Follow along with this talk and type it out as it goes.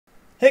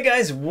Hey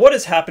guys, what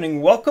is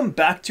happening? Welcome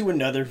back to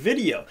another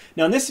video.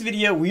 Now in this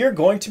video we are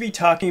going to be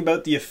talking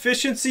about the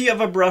efficiency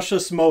of a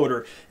brushless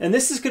motor, and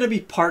this is going to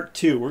be part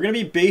 2. We're going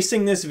to be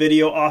basing this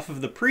video off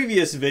of the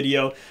previous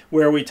video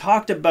where we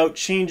talked about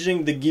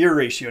changing the gear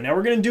ratio. Now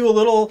we're going to do a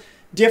little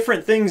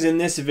different things in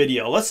this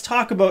video. Let's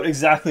talk about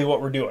exactly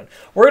what we're doing.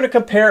 We're going to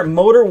compare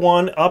motor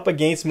 1 up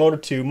against motor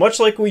 2, much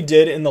like we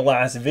did in the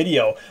last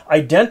video.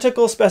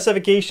 Identical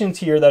specifications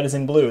here, that is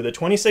in blue, the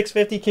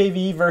 2650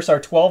 kV versus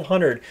our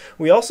 1200.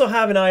 We also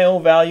have an IO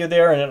value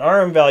there and an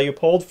RM value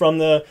pulled from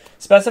the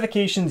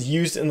specifications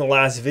used in the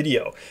last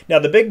video. Now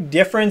the big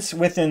difference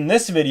within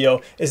this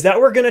video is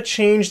that we're going to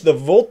change the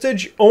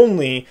voltage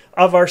only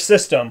of our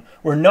system.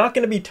 We're not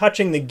going to be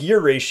touching the gear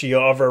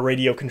ratio of our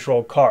radio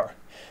controlled car.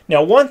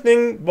 Now one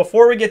thing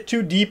before we get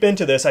too deep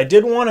into this, I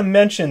did want to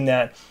mention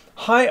that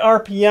high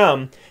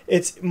RPM,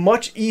 it's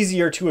much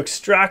easier to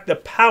extract the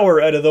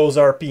power out of those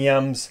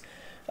RPMs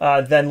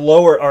than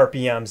lower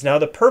RPMs. Now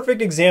the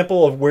perfect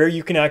example of where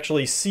you can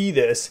actually see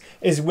this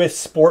is with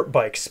sport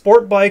bikes.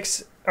 Sport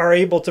bikes are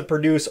able to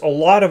produce a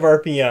lot of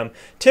RPM.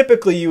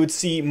 Typically you would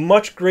see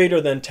much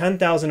greater than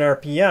 10,000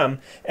 RPM,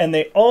 and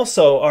they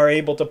also are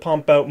able to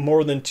pump out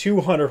more than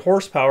 200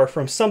 horsepower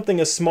from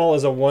something as small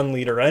as a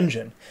 1-liter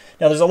engine.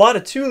 Now there's a lot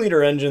of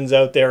 2-liter engines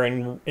out there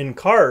in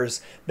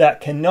cars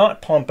that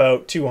cannot pump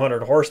out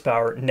 200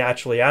 horsepower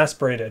naturally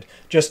aspirated,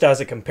 just as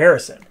a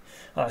comparison.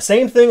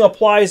 Same thing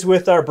applies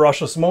with our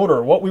brushless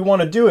motor. What we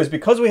want to do is,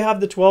 because we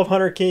have the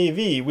 1200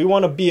 kV, we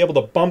want to be able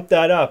to bump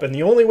that up, and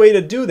the only way to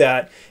do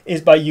that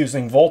is by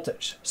using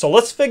voltage. So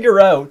let's figure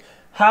out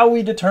how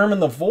we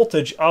determine the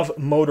voltage of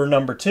motor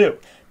number 2.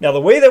 Now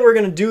the way that we're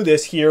going to do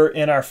this here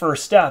in our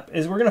first step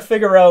is we're going to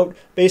figure out,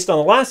 based on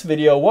the last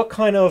video, what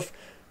kind of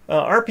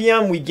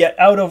RPM we get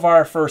out of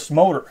our first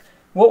motor.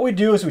 What we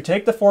do is we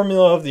take the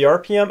formula of the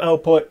RPM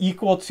output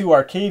equal to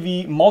our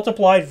kV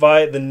multiplied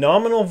by the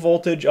nominal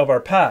voltage of our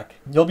pack.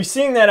 You'll be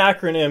seeing that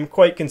acronym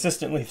quite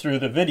consistently through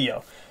the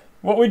video.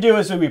 What we do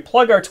is we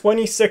plug our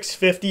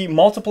 2650,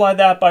 multiply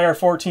that by our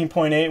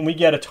 14.8, and we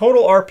get a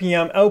total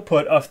RPM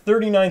output of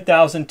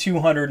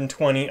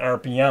 39,220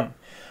 RPM.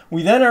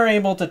 We then are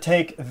able to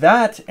take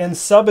that and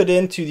sub it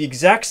into the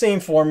exact same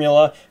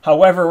formula.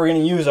 However, we're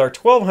going to use our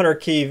 1200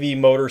 kV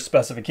motor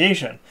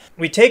specification.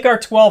 We take our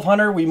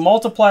 1200, we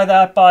multiply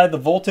that by the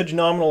voltage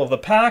nominal of the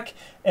pack,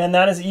 and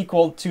that is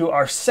equal to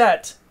our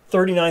set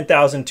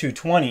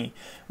 39,220.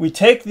 We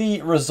take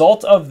the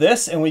result of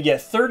this and we get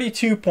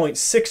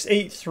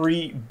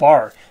 32.683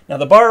 bar. Now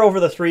the bar over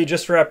the 3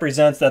 just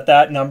represents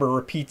that number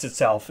repeats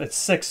itself. It's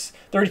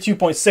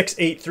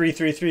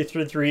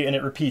 32.683333, and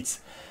it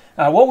repeats.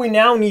 What we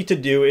now need to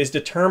do is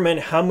determine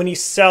how many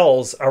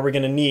cells are we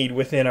going to need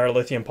within our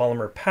lithium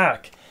polymer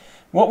pack.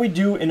 What we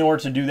do in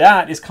order to do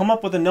that is come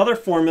up with another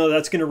formula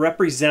that's going to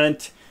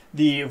represent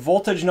the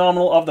voltage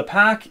nominal of the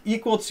pack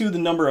equal to the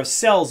number of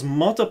cells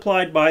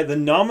multiplied by the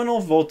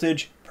nominal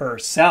voltage per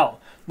cell.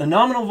 The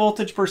nominal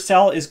voltage per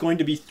cell is going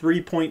to be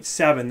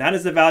 3.7. That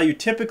is the value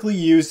typically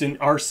used in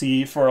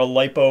RC for a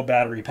LiPo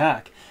battery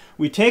pack.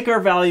 We take our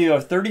value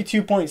of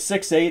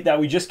 32.68 that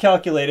we just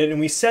calculated,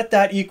 and we set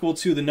that equal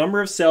to the number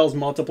of cells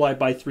multiplied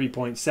by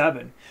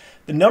 3.7.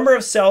 The number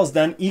of cells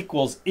then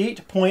equals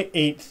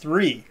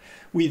 8.83.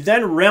 We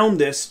then round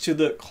this to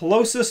the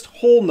closest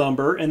whole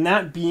number, and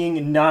that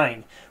being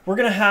 9. We're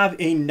going to have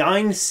a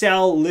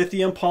 9-cell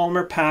lithium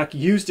polymer pack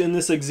used in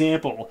this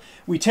example.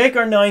 We take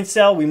our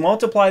 9-cell, we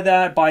multiply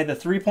that by the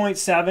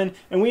 3.7,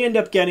 and we end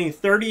up getting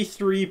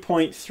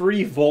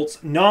 33.3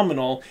 volts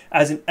nominal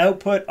as an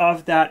output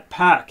of that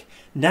pack.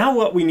 Now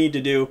what we need to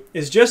do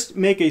is just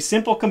make a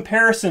simple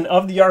comparison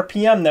of the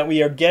RPM that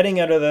we are getting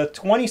out of the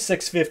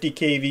 2650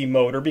 kV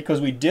motor, because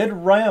we did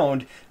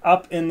round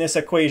up in this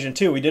equation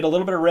too. We did a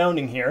little bit of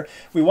rounding here.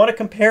 We want to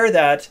compare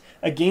that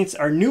against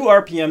our new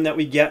RPM that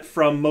we get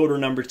from motor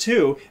number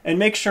 2 and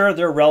make sure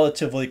they're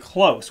relatively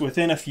close,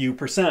 within a few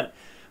percent.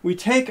 We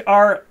take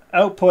our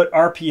output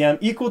RPM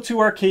equal to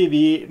our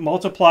kV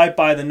multiplied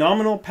by the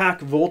nominal pack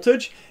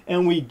voltage,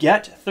 and we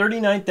get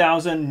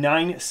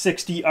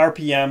 39,960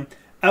 RPM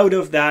out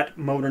of that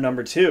motor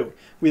number 2.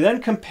 We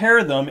then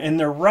compare them, and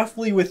they're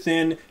roughly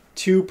within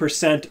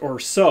 2%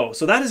 or so.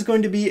 So that is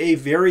going to be a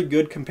very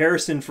good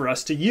comparison for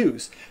us to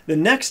use. The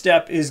next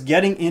step is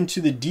getting into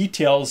the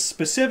details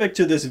specific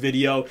to this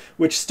video,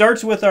 which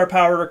starts with our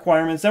power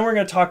requirements. Then we're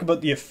going to talk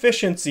about the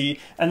efficiency,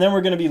 and then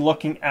we're going to be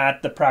looking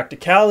at the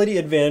practicality,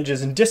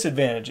 advantages, and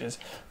disadvantages.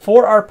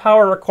 For our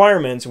power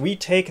requirements, we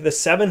take the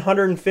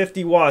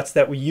 750 watts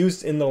that we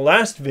used in the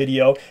last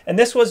video, and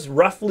this was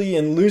roughly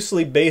and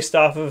loosely based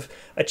off of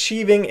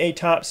achieving a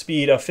top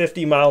speed of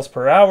 50 miles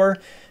per hour,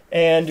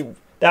 and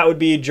that would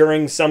be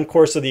during some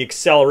course of the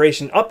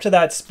acceleration up to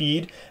that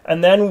speed.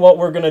 And then what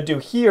we're going to do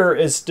here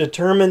is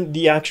determine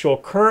the actual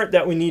current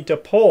that we need to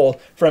pull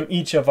from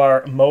each of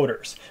our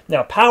motors.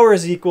 Now power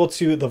is equal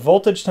to the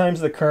voltage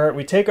times the current.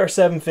 We take our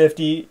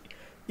 750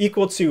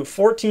 equal to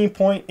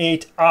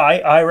 14.8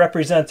 I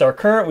represents our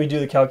current. We do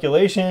the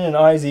calculation, and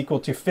I is equal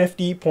to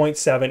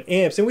 50.7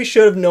 amps. And we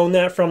should have known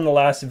that from the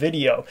last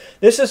video.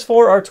 This is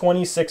for our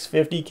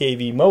 2650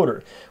 kV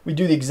motor. We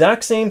do the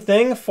exact same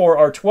thing for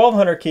our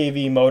 1200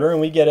 kV motor,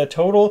 and we get a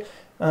total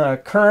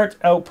current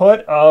output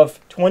of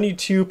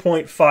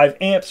 22.5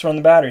 amps from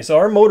the battery. So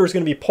our motor is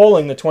going to be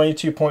pulling the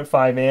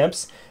 22.5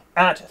 amps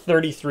at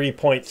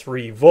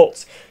 33.3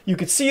 volts. You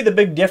can see the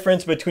big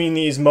difference between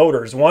these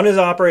motors. One is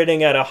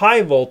operating at a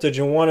high voltage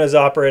and one is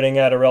operating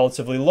at a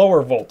relatively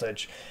lower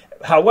voltage.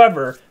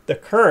 However, the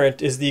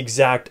current is the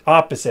exact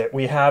opposite.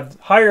 We have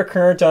higher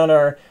current on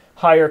our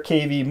higher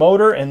kV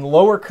motor and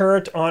lower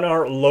current on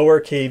our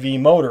lower kV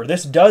motor.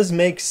 This does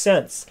make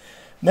sense.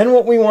 Then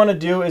what we want to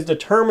do is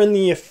determine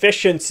the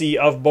efficiency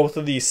of both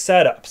of these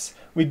setups.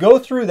 We go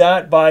through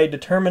that by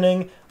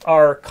determining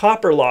our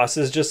copper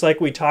losses, just like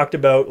we talked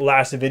about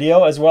last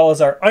video, as well as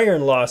our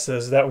iron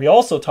losses that we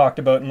also talked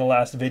about in the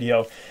last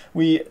video.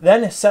 We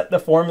then set the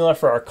formula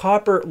for our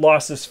copper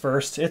losses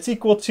first. It's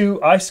equal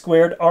to I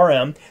squared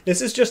Rm.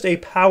 This is just a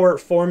power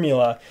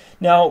formula.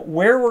 Now,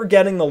 where we're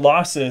getting the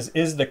losses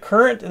is the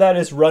current that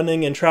is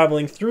running and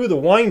traveling through the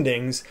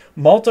windings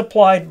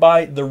multiplied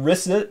by the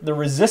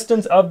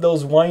resistance of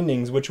those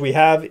windings, which we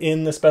have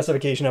in the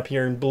specification up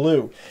here in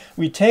blue.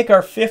 We take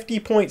our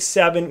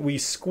 50.7, we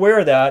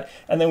square that,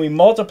 and then we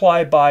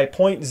multiply by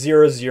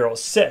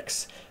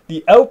 0.006.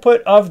 The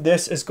output of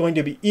this is going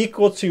to be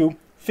equal to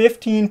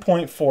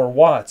 15.4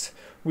 watts.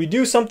 We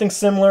do something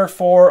similar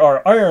for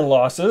our iron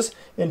losses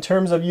in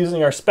terms of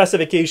using our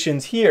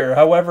specifications here.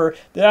 However,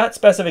 that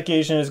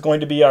specification is going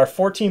to be our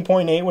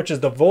 14.8, which is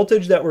the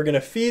voltage that we're going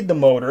to feed the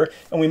motor,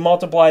 and we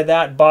multiply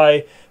that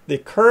by the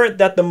current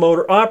that the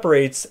motor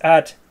operates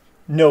at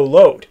no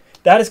load.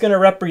 That is going to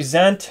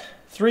represent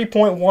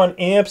 3.1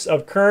 amps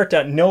of current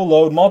at no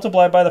load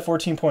multiplied by the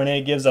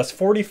 14.8 gives us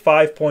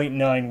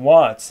 45.9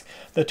 watts.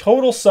 The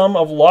total sum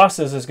of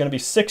losses is going to be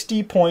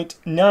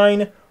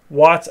 60.9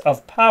 watts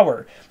of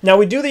power. Now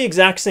we do the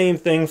exact same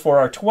thing for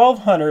our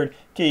 1200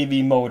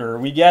 kV motor.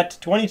 We get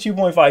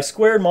 22.5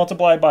 squared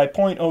multiplied by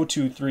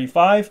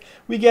 0.0235.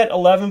 We get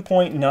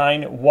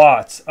 11.9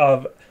 watts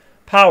of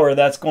power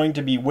that's going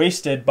to be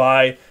wasted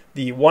by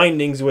the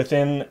windings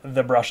within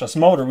the brushless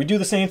motor. We do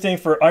the same thing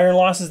for iron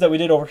losses that we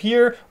did over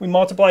here. We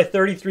multiply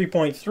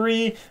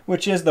 33.3,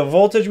 which is the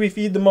voltage we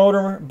feed the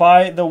motor,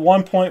 by the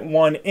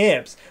 1.1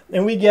 amps.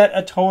 And we get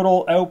a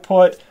total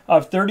output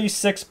of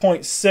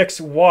 36.6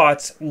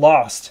 watts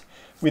lost.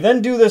 We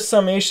then do the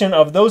summation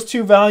of those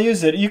two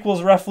values. It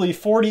equals roughly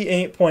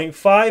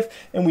 48.5.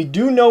 And we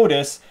do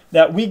notice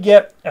that we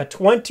get a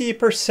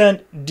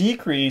 20%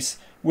 decrease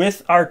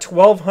with our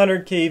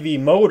 1200 kV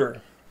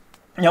motor.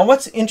 Now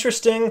what's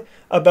interesting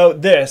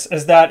about this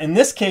is that in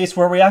this case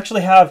where we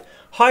actually have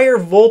higher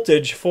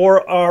voltage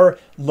for our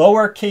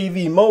lower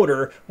kV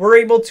motor, we're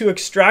able to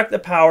extract the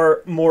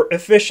power more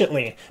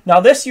efficiently. Now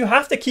this you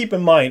have to keep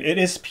in mind, it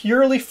is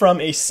purely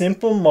from a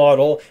simple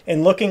model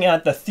and looking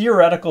at the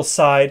theoretical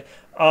side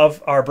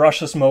of our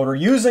brushless motor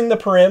using the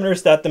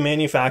parameters that the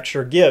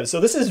manufacturer gives. So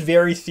this is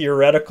very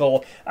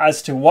theoretical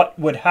as to what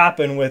would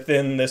happen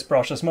within this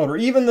brushless motor.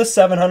 Even the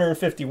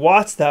 750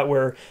 watts that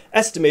we're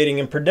estimating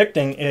and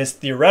predicting is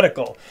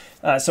theoretical.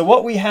 So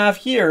what we have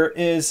here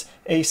is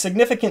a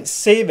significant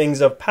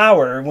savings of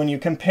power when you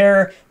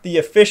compare the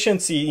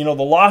efficiency, you know,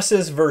 the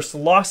losses versus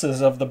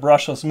losses of the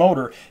brushless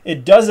motor.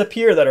 It does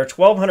appear that our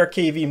 1200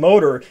 kV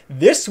motor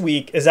this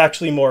week is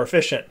actually more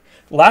efficient.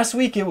 Last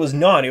week it was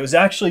not. It was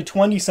actually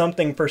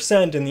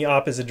 20-something% in the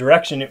opposite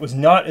direction. It was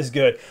not as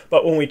good.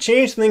 But when we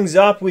change things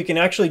up, we can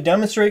actually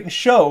demonstrate and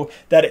show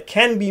that it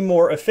can be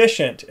more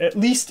efficient, at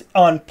least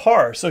on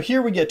par. So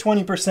here we get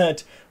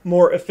 20%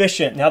 more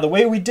efficient. Now the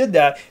way we did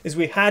that is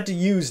we had to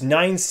use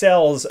 9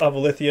 cells of a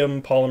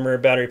lithium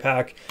polymer battery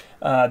pack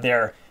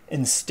there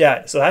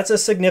instead. So that's a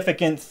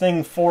significant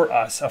thing for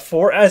us, a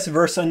 4S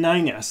versus a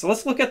 9S. So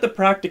let's look at the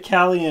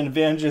practicality and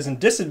advantages and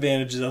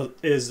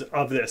disadvantages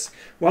of this.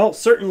 Well,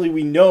 certainly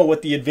we know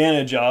what the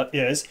advantage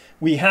is.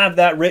 We have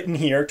that written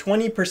here,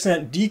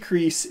 20%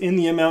 decrease in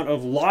the amount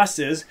of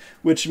losses,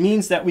 which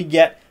means that we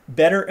get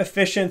better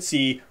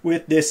efficiency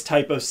with this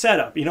type of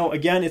setup. You know,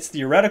 again, it's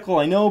theoretical,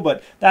 I know,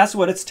 but that's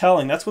what it's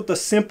telling. That's what the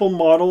simple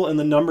model and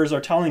the numbers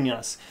are telling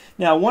us.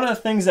 Now, one of the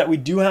things that we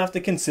do have to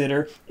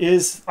consider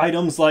is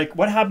items like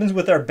what happens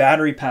with our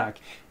battery pack.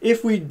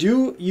 If we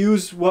do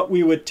use what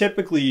we would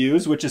typically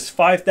use, which is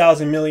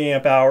 5,000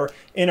 milliamp hour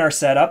in our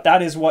setup,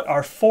 that is what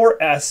our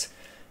 4S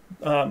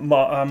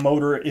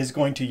motor is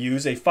going to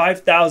use, a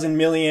 5,000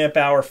 milliamp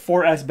hour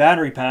 4S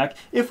battery pack.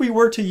 If we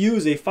were to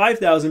use a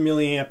 5,000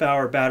 milliamp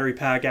hour battery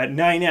pack at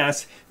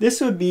 9S,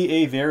 this would be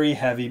a very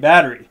heavy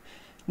battery.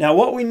 Now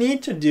what we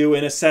need to do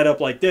in a setup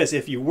like this,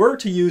 if you were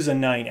to use a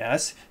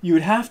 9S, you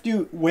would have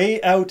to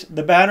weigh out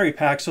the battery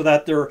pack so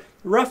that they're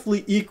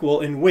roughly equal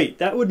in weight.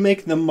 That would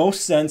make the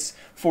most sense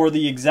for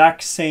the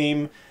exact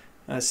same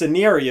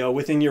scenario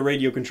within your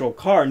radio controlled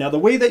car. Now the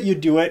way that you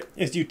do it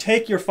is you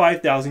take your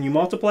 5,000, you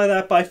multiply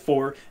that by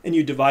 4, and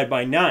you divide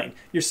by 9.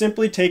 You're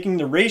simply taking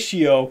the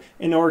ratio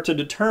in order to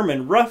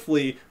determine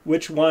roughly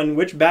which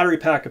battery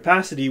pack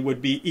capacity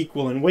would be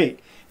equal in weight.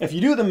 If you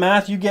do the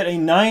math, you get a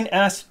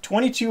 9S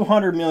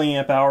 2200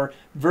 milliamp hour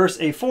versus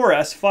a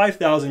 4S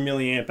 5000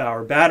 milliamp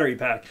hour battery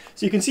pack.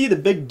 So you can see the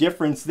big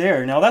difference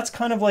there. Now that's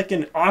kind of like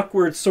an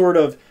awkward sort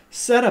of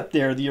setup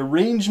there. The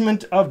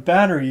arrangement of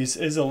batteries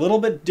is a little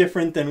bit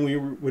different than we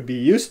would be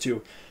used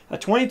to. A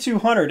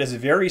 2200 is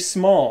very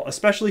small,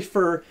 especially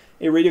for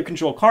a radio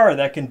controlled car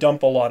that can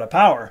dump a lot of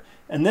power.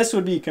 And this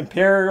would be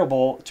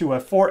comparable to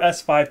a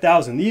 4S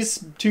 5000.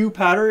 These two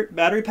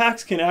battery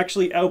packs can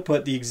actually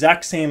output the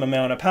exact same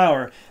amount of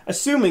power,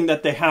 assuming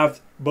that they have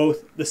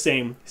both the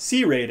same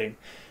C rating.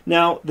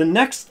 Now, the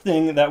next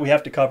thing that we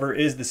have to cover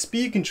is the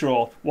speed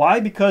control. Why?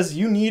 Because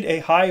you need a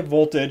high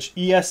voltage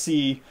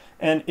ESC,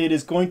 and it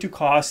is going to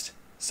cost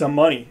some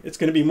money. It's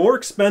going to be more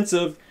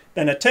expensive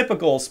than a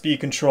typical speed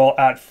control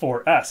at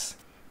 4S.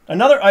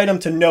 Another item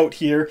to note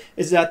here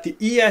is that the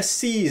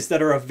ESCs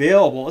that are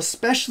available,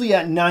 especially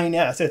at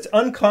 9S, it's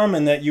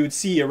uncommon that you would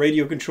see a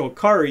radio controlled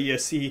car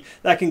ESC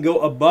that can go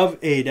above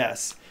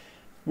 8S.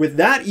 With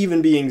that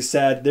even being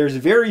said, there's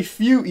very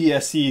few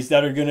ESCs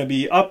that are going to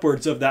be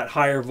upwards of that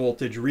higher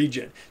voltage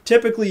region.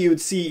 Typically you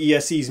would see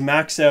ESCs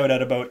max out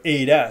at about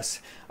 8S.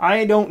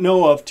 I don't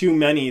know of too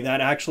many that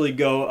actually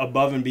go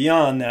above and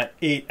beyond that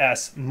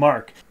 8S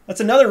mark.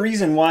 That's another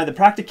reason why the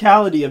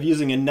practicality of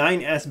using a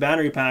 9S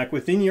battery pack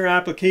within your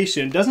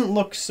application doesn't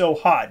look so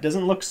hot,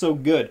 doesn't look so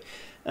good.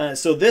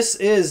 So this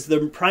is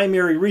the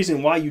primary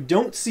reason why you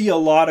don't see a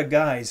lot of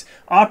guys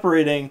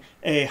operating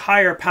a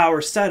higher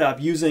power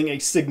setup using a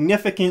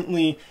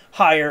significantly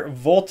higher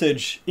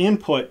voltage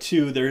input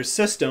to their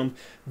system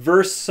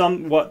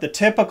versus what the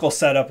typical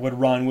setup would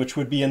run, which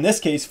would be in this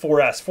case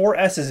 4S.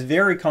 4S is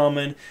very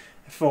common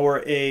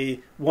for a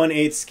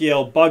 1/8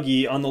 scale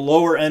buggy on the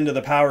lower end of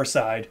the power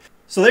side.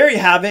 So there you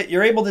have it.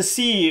 You're able to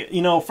see,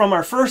 from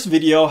our first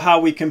video how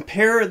we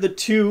compare the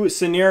two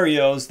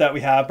scenarios that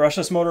we have,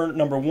 brushless motor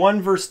number 1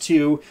 versus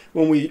 2,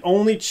 when we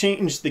only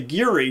change the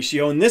gear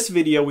ratio. In this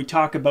video, we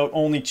talk about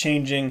only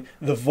changing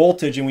the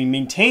voltage and we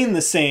maintain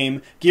the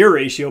same gear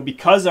ratio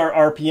because our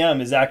RPM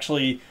is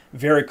actually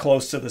very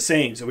close to the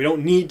same. So we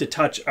don't need to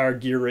touch our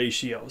gear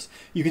ratios.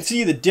 You can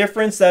see the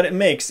difference that it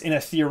makes in a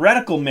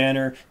theoretical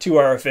manner to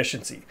our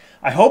efficiency.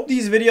 I hope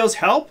these videos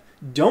help.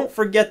 Don't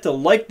forget to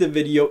like the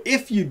video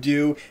if you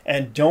do,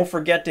 and don't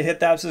forget to hit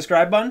that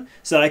subscribe button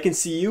so that I can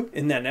see you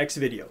in that next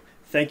video.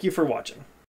 Thank you for watching.